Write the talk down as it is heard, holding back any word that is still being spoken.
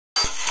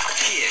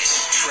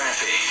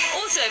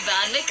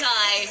Autobahn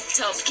Mackay.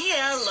 Top gear,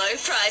 low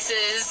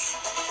prices.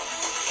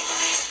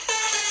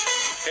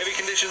 Heavy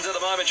conditions at the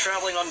moment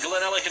travelling on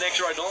Glenelg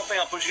Connector Road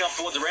northbound, pushing up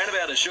towards the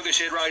roundabout at Sugar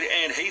Shed Road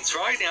and Heaths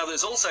Road. Now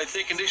there's also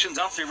thick conditions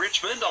up through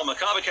Richmond on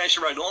Mackay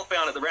Road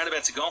northbound at the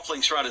roundabouts at Golf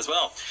Links Road as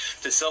well.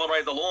 To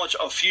celebrate the launch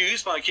of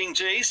Fuse by King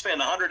G,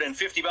 spend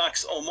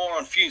 $150 or more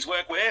on Fuse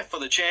workwear for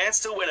the chance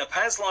to win a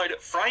Pasload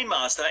Frame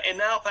Master and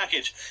Now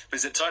package.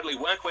 Visit Totally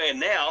Workwear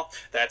now.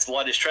 That's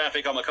lightest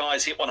traffic on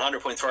Mackay's Hit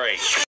 100.3.